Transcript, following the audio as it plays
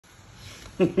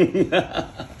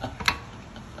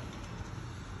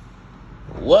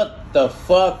What the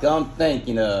fuck I'm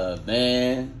thinking of,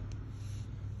 man?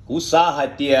 Cú sa hai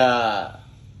tia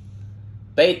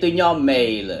Bây tôi nhóm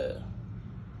mày là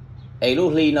Ê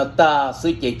lúc li nó ta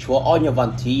Sư chế chúa ó nhà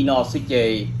văn thị nó Sư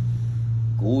chế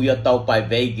Cú ya tàu bài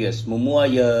Vegas Mùa mua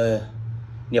ya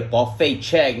Nè bỏ fake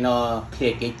check nó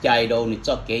Thế cái chạy đâu Nè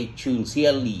cho cái chun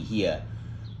xe lì hìa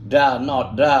Ra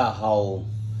nó ra hầu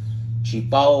Chỉ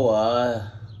bao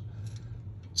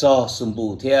Cho xung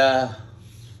bù thea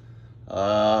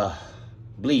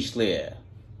Bleach lìa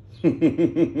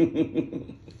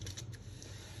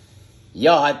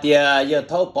do hai tia giờ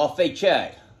thấu bỏ phê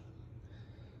check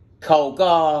khẩu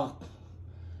có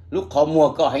lúc họ mua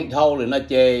có hành thâu rồi nó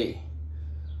chê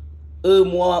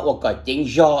mua hoặc cả chính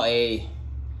do ấy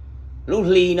lúc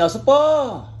lì nó sắp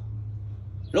bó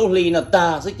lúc lì nó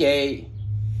ta sẽ chê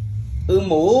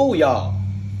mũ giờ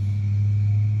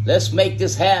let's make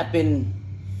this happen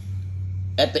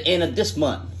at the end of this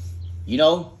month you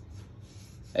know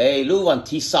lúcวัน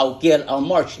ที่sau kia on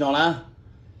March nó là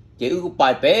chê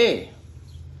bài bê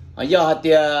do hai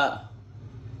tia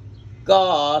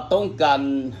có tông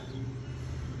cần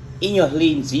in your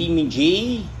lean gì mình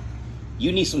gì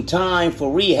you need some time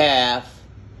for rehab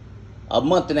a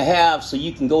month and a half so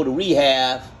you can go to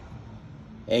rehab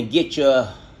and get your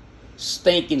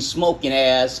stinking smoking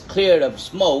ass cleared of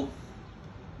smoke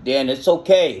then it's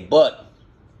okay but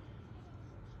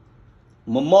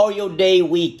Memorial Day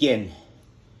weekend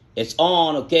it's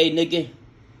on okay nigga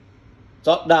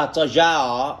cho đà cho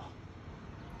ra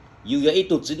dù ít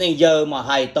tụt xin anh giờ mà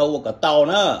hai tàu cả tàu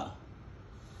nữa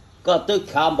có tức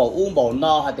khám bảo bảo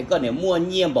no hay thì có niệm mua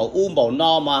nhiên bảo bảo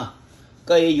no mà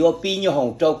cái vô pin như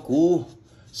hồng châu cũ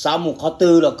sao mù khó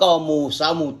tư là có mù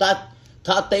sao mù tắt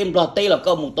thà tên là tên là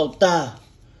có mù tàu ta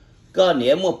có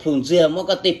niệm mua phun riêng mua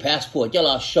cái tê passport cho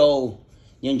là show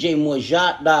nhưng chỉ mua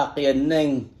giá đa tiền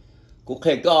nên cũng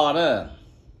phải có nữa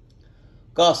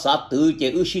có sát tử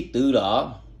chỉ ước sĩ tử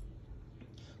đó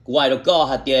ngoài đó có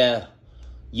hạt tiền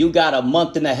you got a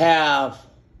month and a half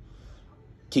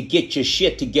to get your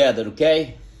shit together,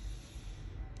 okay?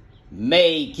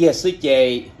 May kia sư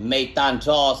chế, May tan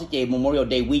cho sư chế Memorial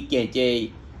Day weekend chế.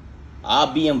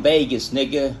 I'll be in Vegas,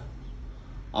 nigga.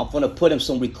 I'm gonna put him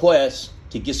some requests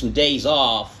to get some days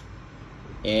off.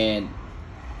 And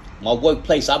my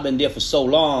workplace, I've been there for so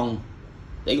long,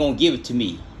 they gonna give it to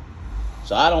me.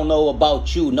 So I don't know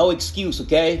about you, no excuse,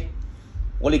 okay?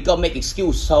 When they go make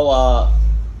excuse, so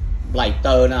lại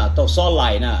tờ nè, tao xóa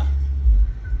lại nè.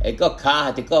 Ê có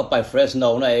khá thì có bài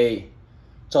Fresno này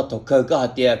cho thổ cơ có hạt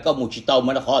tiền, có một chỉ tàu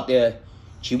mà nó khó tiền.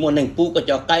 Chỉ muốn nành phu có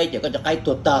cho cây, chỉ có cho cây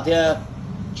tuột ta thế.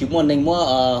 Chỉ muốn nành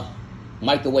mua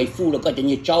microwave food là có cho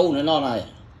nhiều trâu nữa nó này.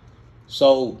 So,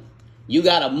 you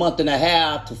got a month and a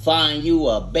half to find you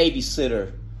a babysitter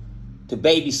to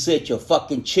babysit your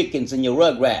fucking chickens and your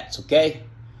rugrats, okay?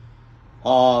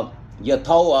 Giờ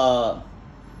thâu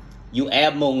you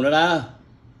ab mùng nữa đó.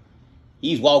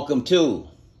 He's welcome too,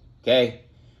 okay?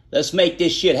 Let's make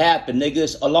this shit happen,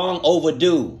 niggas. A long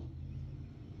overdue.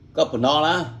 Couple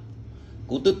na.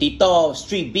 Go to Tito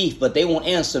street beef, but they won't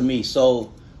answer me,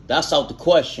 so that's out the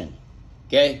question,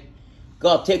 okay?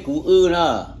 Go take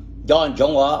na. Don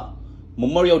Jonga.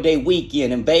 Memorial Day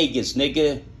weekend in Vegas,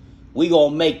 nigga. We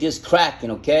gonna make this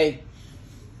cracking, okay?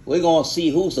 We gonna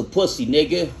see who's the pussy,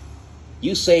 nigga.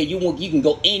 You say you can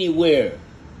go anywhere.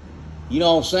 You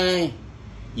know what I'm saying?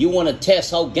 You want to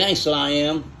test how gangster I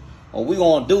am, or we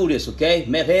gonna do this, okay?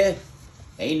 Meth head?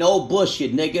 Ain't no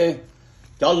bullshit, nigga.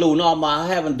 Y'all know I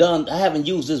haven't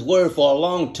used this word for a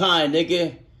long time,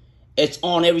 nigga. It's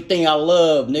on everything I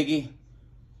love, nigga.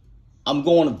 I'm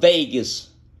going to Vegas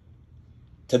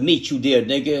to meet you there,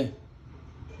 nigga.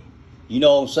 You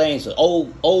know what I'm saying? It's an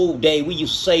old day. We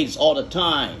used to say this all the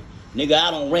time. Nigga,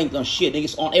 I don't rank on shit, nigga.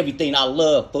 It's on everything I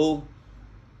love, fool.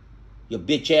 Your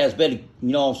bitch ass better, you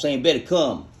know what I'm saying, better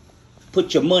come.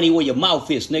 Put your money where your mouth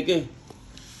is, nigga.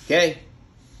 Okay?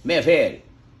 Meth head.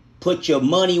 Put your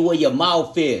money where your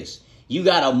mouth is. You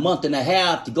got a month and a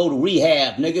half to go to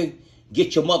rehab, nigga.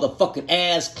 Get your motherfucking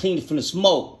ass cleaned from the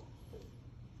smoke.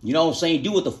 You know what I'm saying?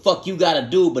 Do what the fuck you gotta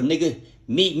do, but nigga,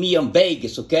 meet me in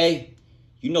Vegas, okay?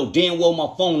 You know damn well my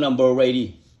phone number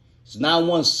already. It's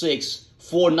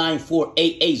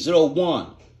 916-494-8801.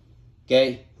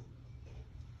 Okay?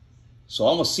 So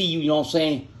I'm gonna see you, you know what I'm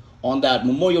saying, on that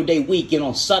Memorial Day weekend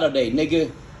on Saturday, nigga.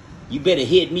 You better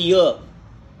hit me up.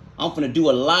 I'm finna do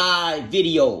a live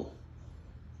video.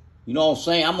 You know what I'm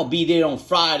saying? I'm gonna be there on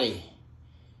Friday.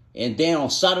 And then on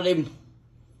Saturday, you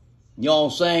know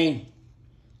what I'm saying?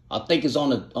 I think it's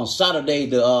on Saturday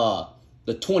the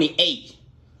 28th.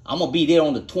 I'm gonna be there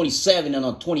on the 27th and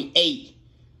on 28th.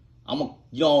 You know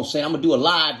what I'm saying? I'm gonna do a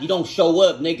live. You don't show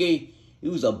up, nigga.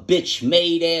 You was a bitch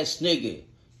made ass nigga.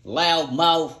 Loud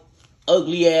mouth,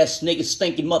 ugly ass nigga,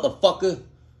 stinking motherfucker.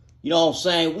 You know what I'm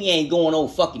saying? We ain't going no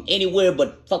fucking anywhere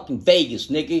but fucking Vegas,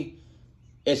 nigga.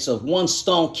 It's a one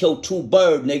stone kill two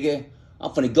bird, nigga.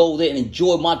 I'm finna go there and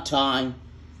enjoy my time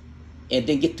and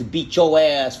then get to beat your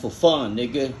ass for fun,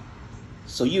 nigga.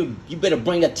 So you better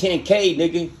bring that 10K,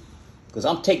 nigga. Because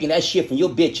I'm taking that shit from your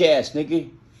bitch ass, nigga.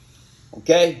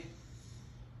 Okay?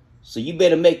 So you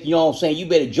better make, you know what I'm saying? You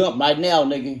better jump right now,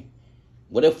 nigga.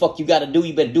 Whatever fuck you gotta do,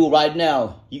 you better do it right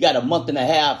now. You got a month and a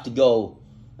half to go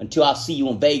until I see you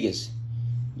in Vegas.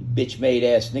 You bitch made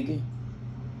ass nigga.